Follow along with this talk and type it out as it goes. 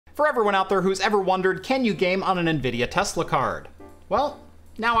For everyone out there who's ever wondered, can you game on an Nvidia Tesla card? Well,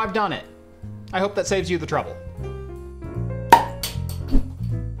 now I've done it. I hope that saves you the trouble.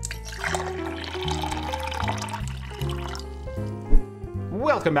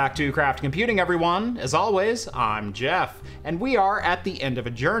 Welcome back to Craft Computing, everyone. As always, I'm Jeff, and we are at the end of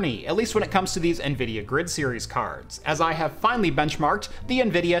a journey, at least when it comes to these Nvidia Grid series cards, as I have finally benchmarked the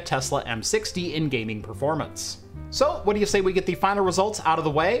Nvidia Tesla M60 in gaming performance. So what do you say we get the final results out of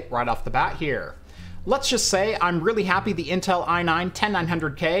the way right off the bat here? Let's just say I'm really happy the Intel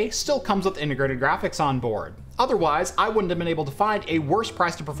i9-10900K still comes with integrated graphics on board. Otherwise, I wouldn't have been able to find a worse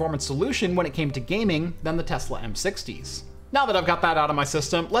price to performance solution when it came to gaming than the Tesla M60s. Now that I've got that out of my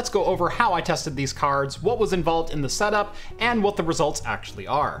system, let's go over how I tested these cards, what was involved in the setup, and what the results actually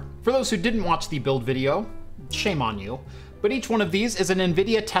are. For those who didn't watch the build video, shame on you, but each one of these is an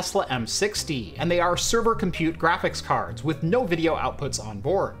Nvidia Tesla M60, and they are server compute graphics cards with no video outputs on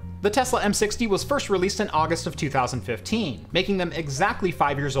board. The Tesla M60 was first released in August of 2015, making them exactly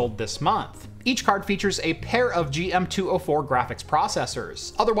 5 years old this month. Each card features a pair of GM204 graphics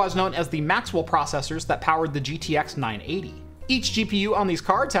processors, otherwise known as the Maxwell processors that powered the GTX 980. Each GPU on these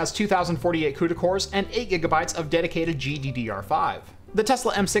cards has 2048 CUDA cores and 8GB of dedicated GDDR5. The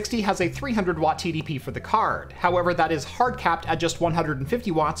Tesla M60 has a 300-watt TDP for the card, however that is hard capped at just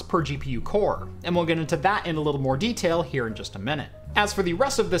 150 watts per GPU core, and we'll get into that in a little more detail here in just a minute. As for the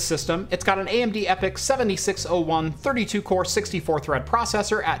rest of this system, it's got an AMD EPYC 7601 32-core 64-thread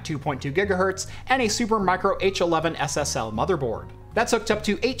processor at 2.2 GHz and a Supermicro H11 SSL motherboard. That's hooked up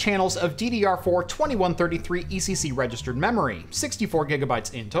to 8 channels of DDR4 2133 ECC registered memory, 64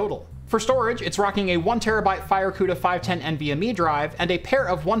 GB in total. For storage, it's rocking a 1TB FireCuda 510 NVMe drive and a pair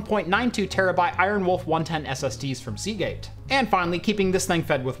of 1.92TB IronWolf 110 SSDs from Seagate. And finally, keeping this thing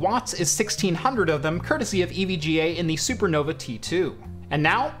fed with watts is 1600 of them, courtesy of EVGA in the Supernova T2. And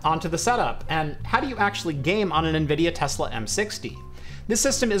now, onto the setup, and how do you actually game on an Nvidia Tesla M60? This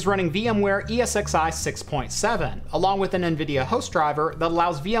system is running VMware ESXi 6.7, along with an Nvidia host driver that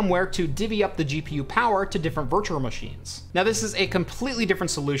allows VMware to divvy up the GPU power to different virtual machines. Now this is a completely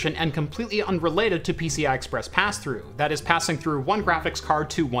different solution and completely unrelated to PCI Express pass-through, that is passing through one graphics card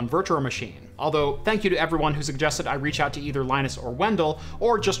to one virtual machine. Although, thank you to everyone who suggested I reach out to either Linus or Wendell,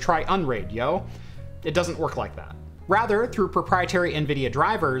 or just try Unraid, yo. It doesn't work like that. Rather, through proprietary NVIDIA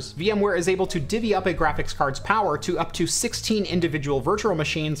drivers, VMware is able to divvy up a graphics card's power to up to 16 individual virtual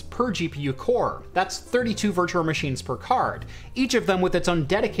machines per GPU core. That's 32 virtual machines per card, each of them with its own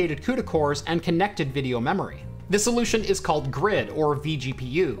dedicated CUDA cores and connected video memory. This solution is called Grid, or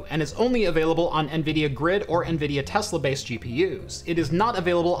vGPU, and is only available on NVIDIA Grid or NVIDIA Tesla-based GPUs. It is not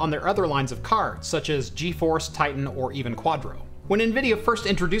available on their other lines of cards, such as GeForce, Titan, or even Quadro. When Nvidia first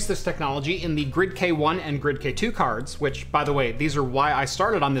introduced this technology in the Grid K1 and Grid K2 cards, which, by the way, these are why I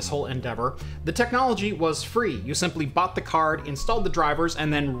started on this whole endeavor, the technology was free. You simply bought the card, installed the drivers,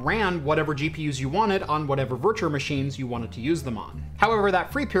 and then ran whatever GPUs you wanted on whatever virtual machines you wanted to use them on. However,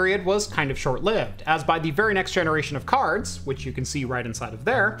 that free period was kind of short-lived, as by the very next generation of cards, which you can see right inside of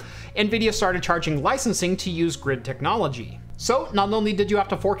there, Nvidia started charging licensing to use Grid technology. So, not only did you have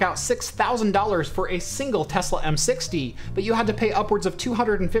to fork out $6,000 for a single Tesla M60, but you had to pay upwards of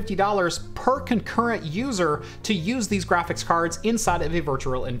 $250 per concurrent user to use these graphics cards inside of a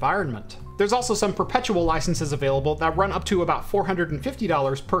virtual environment. There's also some perpetual licenses available that run up to about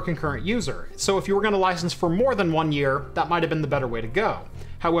 $450 per concurrent user, so if you were going to license for more than 1 year, that might have been the better way to go.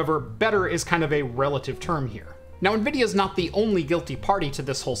 However, better is kind of a relative term here. Now, Nvidia is not the only guilty party to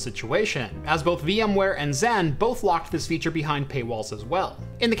this whole situation, as both VMware and Zen both locked this feature behind paywalls as well.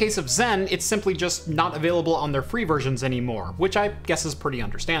 In the case of Zen, it's simply just not available on their free versions anymore, which I guess is pretty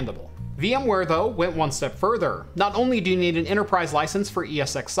understandable. VMware, though, went one step further. Not only do you need an enterprise license for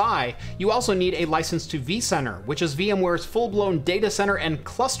ESXi, you also need a license to vCenter, which is VMware's full-blown data center and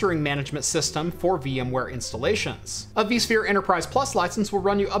clustering management system for VMware installations. A vSphere Enterprise Plus license will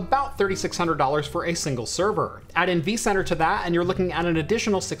run you about $3,600 for a single server. Add in vCenter to that, and you're looking at an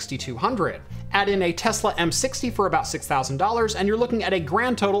additional $6,200. Add in a Tesla M60 for about $6,000, and you're looking at a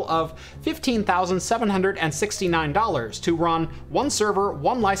grand total of $15,769 to run one server,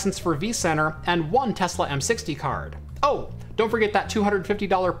 one license for vCenter, and one Tesla M60 card. Oh, don't forget that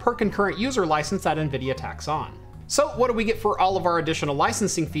 $250 per concurrent user license that Nvidia tacks on. So what do we get for all of our additional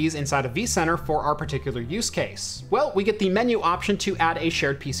licensing fees inside of vCenter for our particular use case? Well, we get the menu option to add a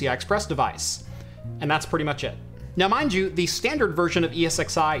shared PCI Express device. And that's pretty much it. Now mind you, the standard version of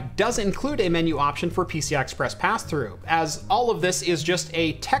ESXi does include a menu option for PCI Express pass-through, as all of this is just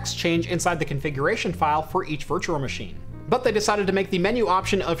a text change inside the configuration file for each virtual machine. But they decided to make the menu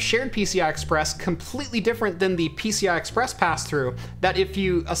option of shared PCI Express completely different than the PCI Express pass-through, that if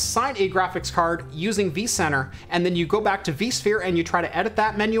you assign a graphics card using vCenter and then you go back to vSphere and you try to edit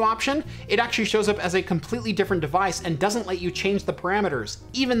that menu option, it actually shows up as a completely different device and doesn't let you change the parameters,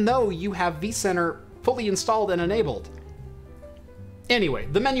 even though you have vCenter fully installed and enabled. Anyway,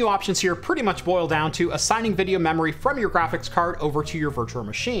 the menu options here pretty much boil down to assigning video memory from your graphics card over to your virtual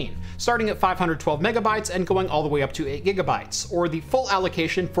machine, starting at 512 megabytes and going all the way up to 8 gigabytes, or the full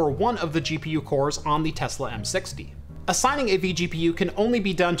allocation for one of the GPU cores on the Tesla M60. Assigning a vGPU can only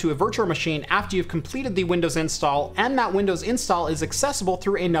be done to a virtual machine after you've completed the Windows install, and that Windows install is accessible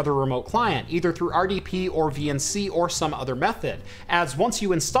through another remote client, either through RDP or VNC or some other method, as once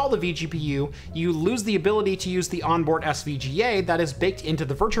you install the vGPU, you lose the ability to use the onboard SVGA that is baked into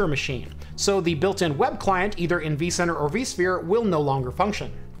the virtual machine, so the built-in web client, either in vCenter or vSphere, will no longer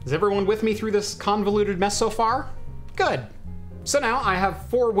function. Is everyone with me through this convoluted mess so far? Good. So now I have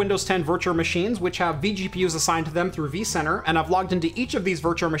 4 Windows 10 virtual machines which have vGPUs assigned to them through vCenter, and I've logged into each of these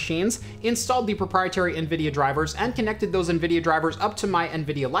virtual machines, installed the proprietary NVIDIA drivers, and connected those NVIDIA drivers up to my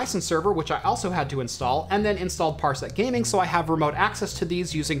NVIDIA license server, which I also had to install, and then installed Parsec Gaming so I have remote access to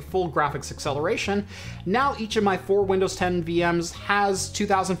these using full graphics acceleration. Now each of my 4 Windows 10 VMs has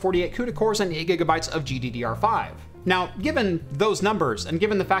 2048 CUDA cores and 8 gigabytes of GDDR5. Now, given those numbers, and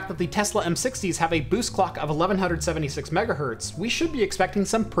given the fact that the Tesla M60s have a boost clock of 1176 MHz, we should be expecting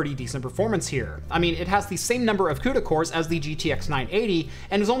some pretty decent performance here. I mean, it has the same number of CUDA cores as the GTX 980,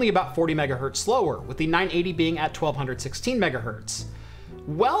 and is only about 40 MHz slower, with the 980 being at 1216 MHz.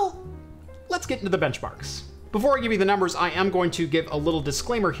 Well, let's get into the benchmarks. Before I give you the numbers, I am going to give a little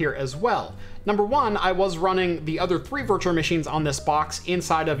disclaimer here as well. Number one, I was running the other 3 virtual machines on this box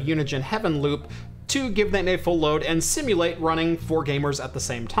inside of Unigen Heaven Loop, to give them a full load and simulate running 4 gamers at the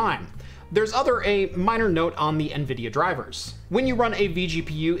same time. There's a minor note on the NVIDIA drivers. When you run a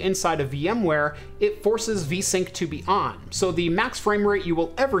vGPU inside of VMware, it forces VSync to be on, so the max frame rate you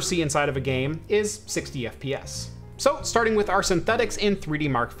will ever see inside of a game is 60 FPS. So, starting with our synthetics in 3D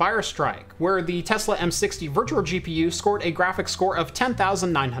Mark Firestrike, where the Tesla M60 virtual GPU scored a graphics score of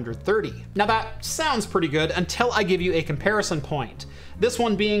 10,930. Now that sounds pretty good until I give you a comparison point. This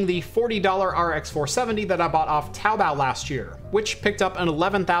one being the $40 RX 470 that I bought off Taobao last year, which picked up an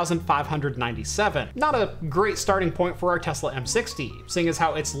 11,597. Not a great starting point for our Tesla M60, seeing as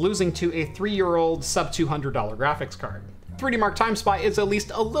how it's losing to a 3-year-old sub $200 graphics card. 3D Mark TimeSpy is at least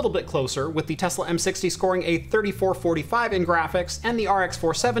a little bit closer, with the Tesla M60 scoring a 3445 in graphics and the RX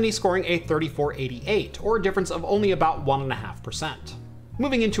 470 scoring a 3488, or a difference of only about 1.5%.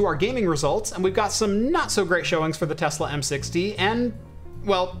 Moving into our gaming results, and we've got some not so great showings for the Tesla M60, and,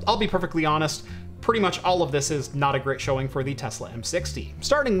 well, I'll be perfectly honest, pretty much all of this is not a great showing for the Tesla M60,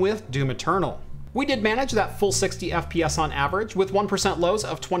 starting with Doom Eternal. We did manage that full 60 FPS on average, with 1% lows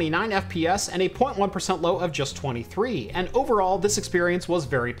of 29 FPS and a 0.1% low of just 23, and overall this experience was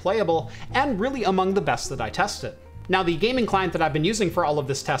very playable, and really among the best that I tested. Now, the gaming client that I've been using for all of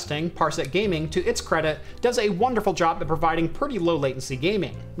this testing, Parsec Gaming, to its credit, does a wonderful job at providing pretty low latency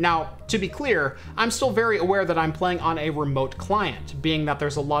gaming. Now, to be clear, I'm still very aware that I'm playing on a remote client, being that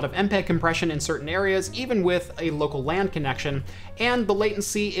there's a lot of MPEG compression in certain areas, even with a local LAN connection, and the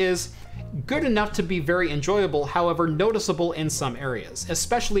latency is good enough to be very enjoyable, however noticeable in some areas,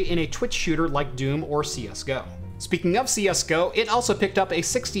 especially in a Twitch shooter like Doom or CSGO. Speaking of CSGO, it also picked up a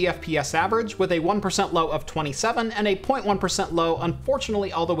 60 FPS average with a 1% low of 27 and a 0.1% low,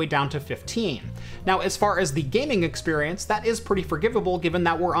 unfortunately all the way down to 15. Now, as far as the gaming experience, that is pretty forgivable given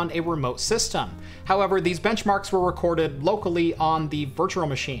that we're on a remote system. However, these benchmarks were recorded locally on the virtual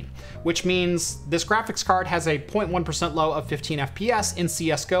machine, which means this graphics card has a 0.1% low of 15 FPS in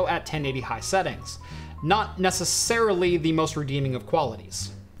CSGO at 1080 high settings. Not necessarily the most redeeming of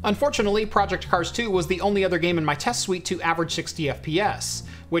qualities. Unfortunately, Project Cars 2 was the only other game in my test suite to average 60 FPS,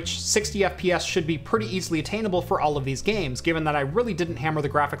 which 60 FPS should be pretty easily attainable for all of these games, given that I really didn't hammer the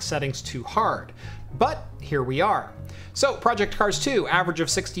graphics settings too hard. But here we are. So, Project Cars 2, average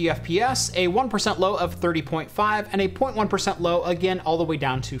of 60 FPS, a 1% low of 30.5, and a 0.1% low again all the way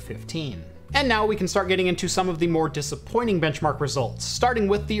down to 15. And now we can start getting into some of the more disappointing benchmark results, starting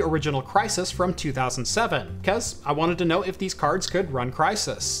with the original Crysis from 2007, because I wanted to know if these cards could run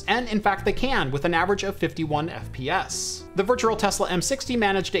Crysis, and in fact they can, with an average of 51 FPS. The virtual Tesla M60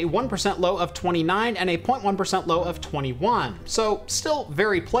 managed a 1% low of 29 and a 0.1% low of 21, so still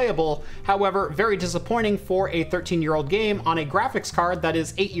very playable, however very disappointing for a 13-year-old game on a graphics card that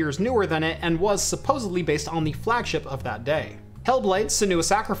is 8 years newer than it and was supposedly based on the flagship of that day. Hellblade: Senua's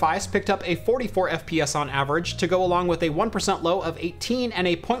Sacrifice picked up a 44 FPS on average to go along with a 1% low of 18 and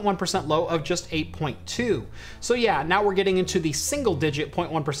a 0.1% low of just 8.2. So yeah, now we're getting into the single-digit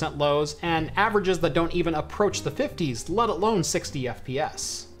 0.1% lows and averages that don't even approach the 50s, let alone 60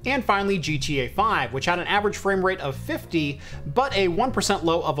 FPS. And finally, GTA 5, which had an average frame rate of 50, but a 1%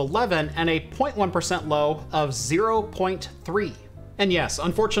 low of 11 and a 0.1% low of 0.3. And yes,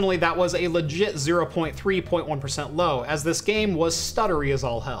 unfortunately that was a legit 0.3.1% low, as this game was stuttery as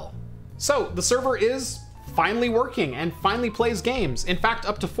all hell. So the server is finally working and finally plays games, in fact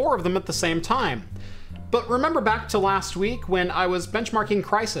up to 4 of them at the same time. But remember back to last week when I was benchmarking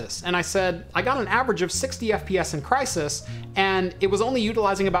Crysis, and I said I got an average of 60 FPS in Crysis, and it was only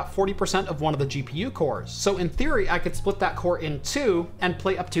utilizing about 40% of one of the GPU cores. So in theory, I could split that core in 2 and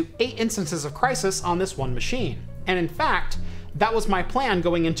play up to 8 instances of Crysis on this one machine. And in fact, that was my plan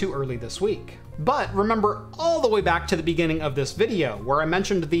going into early this week. But remember all the way back to the beginning of this video, where I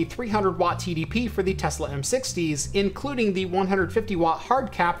mentioned the 300 watt TDP for the Tesla M60s, including the 150 watt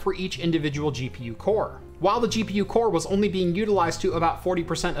hard cap for each individual GPU core. While the GPU core was only being utilized to about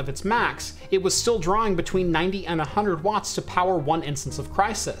 40% of its max, it was still drawing between 90 and 100 watts to power one instance of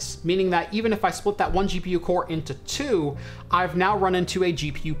Crysis, meaning that even if I split that one GPU core into 2, I've now run into a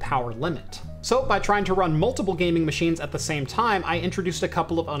GPU power limit. So by trying to run multiple gaming machines at the same time, I introduced a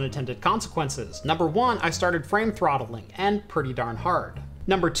couple of unintended consequences. Number 1, I started frame throttling, and pretty darn hard.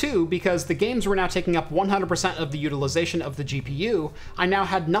 Number 2, because the games were now taking up 100% of the utilization of the GPU, I now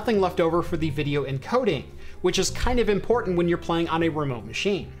had nothing left over for the video encoding, which is kind of important when you're playing on a remote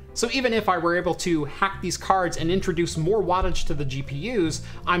machine. So even if I were able to hack these cards and introduce more wattage to the GPUs,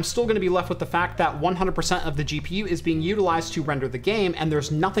 I'm still going to be left with the fact that 100% of the GPU is being utilized to render the game, and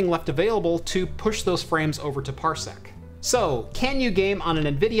there's nothing left available to push those frames over to Parsec. So, can you game on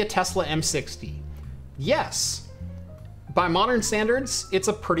an Nvidia Tesla M60? Yes. By modern standards, it's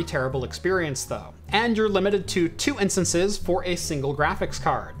a pretty terrible experience though, and you're limited to 2 instances for a single graphics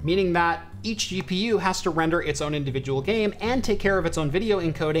card, meaning that each GPU has to render its own individual game and take care of its own video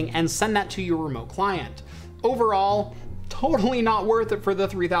encoding and send that to your remote client. Overall, totally not worth it for the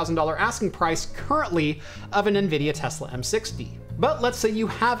 $3,000 asking price currently of an Nvidia Tesla M60. But let's say you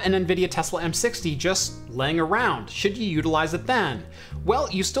have an Nvidia Tesla M60 just laying around. Should you utilize it then? Well,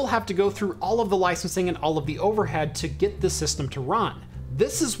 you still have to go through all of the licensing and all of the overhead to get the system to run.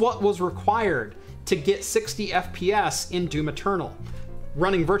 This is what was required to get 60 FPS in Doom Eternal,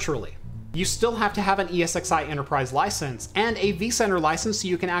 running virtually. You still have to have an ESXi Enterprise license and a vCenter license so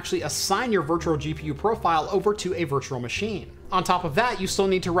you can actually assign your virtual GPU profile over to a virtual machine. On top of that, you still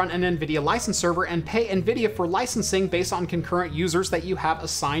need to run an NVIDIA license server and pay NVIDIA for licensing based on concurrent users that you have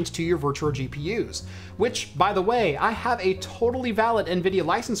assigned to your virtual GPUs. Which, by the way, I have a totally valid NVIDIA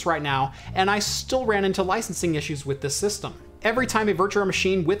license right now, and I still ran into licensing issues with this system. Every time a virtual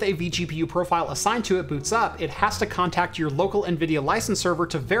machine with a vGPU profile assigned to it boots up, it has to contact your local NVIDIA license server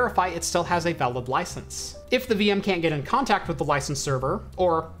to verify it still has a valid license. If the VM can't get in contact with the license server,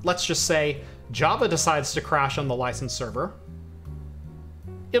 or let's just say Java decides to crash on the license server,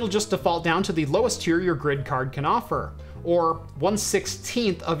 it'll just default down to the lowest tier your grid card can offer, or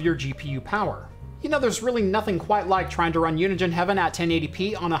 1/16 of your GPU power. You know, there's really nothing quite like trying to run Unigine Heaven at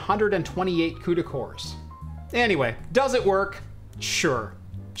 1080p on 128 CUDA cores. Anyway, does it work? Sure.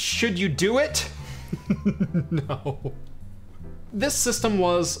 Should you do it? No. This system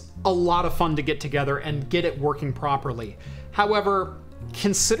was a lot of fun to get together and get it working properly. However,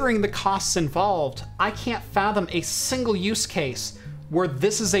 considering the costs involved, I can't fathom a single use case where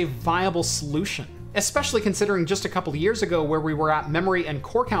this is a viable solution. Especially considering just a couple of years ago where we were at memory and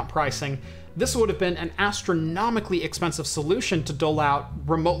core count pricing, this would have been an astronomically expensive solution to dole out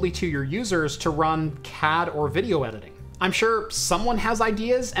remotely to your users to run CAD or video editing. I'm sure someone has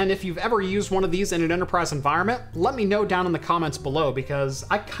ideas, and if you've ever used one of these in an enterprise environment, let me know down in the comments below because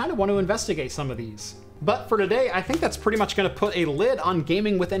I kind of want to investigate some of these. But for today, I think that's pretty much going to put a lid on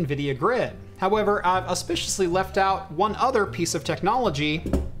gaming with Nvidia Grid. However, I've auspiciously left out one other piece of technology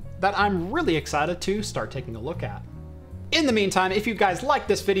that I'm really excited to start taking a look at. In the meantime, if you guys like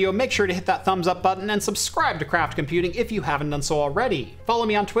this video, make sure to hit that thumbs up button and subscribe to Craft Computing if you haven't done so already. Follow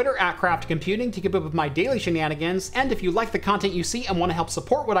me on Twitter at Craft Computing to keep up with my daily shenanigans, and if you like the content you see and want to help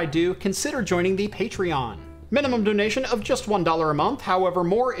support what I do, consider joining the Patreon. Minimum donation of just $1 a month, however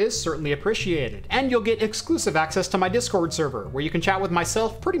more is certainly appreciated. And you'll get exclusive access to my Discord server, where you can chat with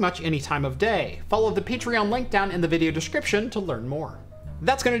myself pretty much any time of day. Follow the Patreon link down in the video description to learn more.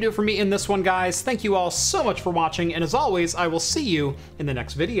 That's going to do it for me in this one, guys. Thank you all so much for watching, and as always, I will see you in the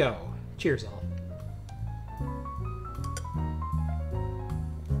next video. Cheers all.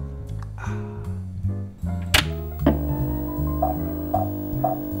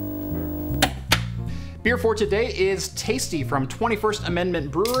 Beer for today is Tasty from 21st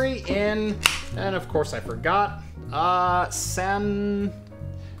Amendment Brewery in, and of course I forgot, San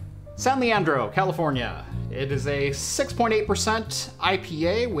Leandro, California. It is a 6.8%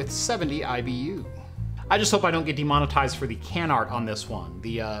 IPA with 70 IBU. I just hope I don't get demonetized for the can art on this one.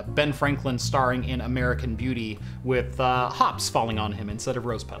 The Ben Franklin starring in American Beauty with hops falling on him instead of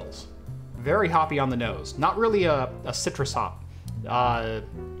rose petals. Very hoppy on the nose. Not really a citrus hop.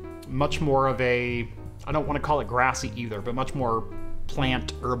 Much more of a, I don't want to call it grassy either, but much more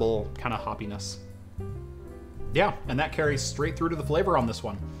plant, herbal kind of hoppiness. Yeah, and that carries straight through to the flavor on this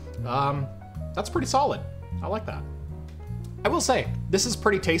one. That's pretty solid. I like that. I will say, this is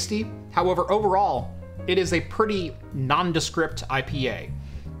pretty tasty. However, overall, it is a pretty nondescript IPA.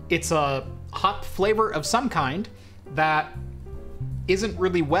 It's a hop flavor of some kind that isn't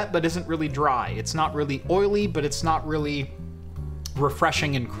really wet, but isn't really dry. It's not really oily, but it's not really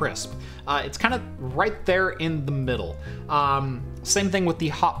refreshing and crisp. It's kind of right there in the middle. Same thing with the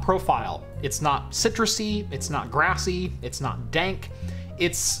hop profile. It's not citrusy, it's not grassy, it's not dank.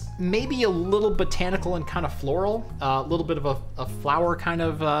 It's maybe a little botanical and kind of floral, a little bit of a flower kind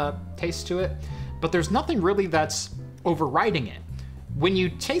of taste to it, but there's nothing really that's overriding it. When you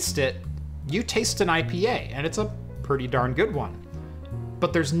taste it, you taste an IPA, and it's a pretty darn good one.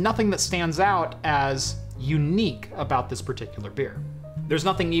 But there's nothing that stands out as unique about this particular beer. There's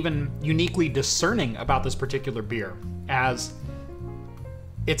nothing even uniquely discerning about this particular beer, as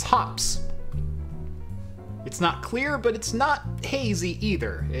it's hops. It's not clear, but it's not hazy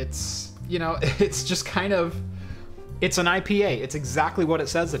either. It's, you know, it's just kind of, it's an IPA. It's exactly what it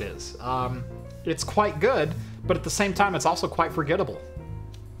says it is. It's quite good, but at the same time, it's also quite forgettable.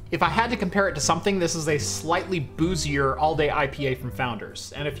 If I had to compare it to something, this is a slightly boozier all-day IPA from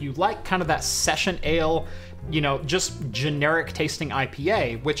Founders. And if you like kind of that session ale, you know, just generic tasting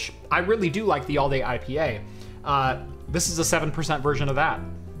IPA, which I really do like the all-day IPA, this is a 7% version of that.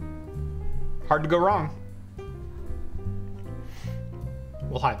 Hard to go wrong.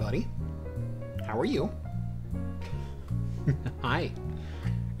 Well, hi, buddy. How are you? Hi.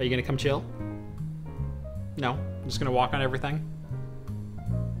 Are you gonna come chill? No? I'm just gonna walk on everything?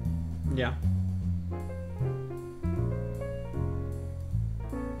 Yeah.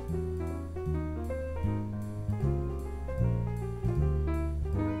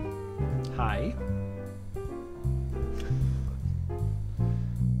 Hi.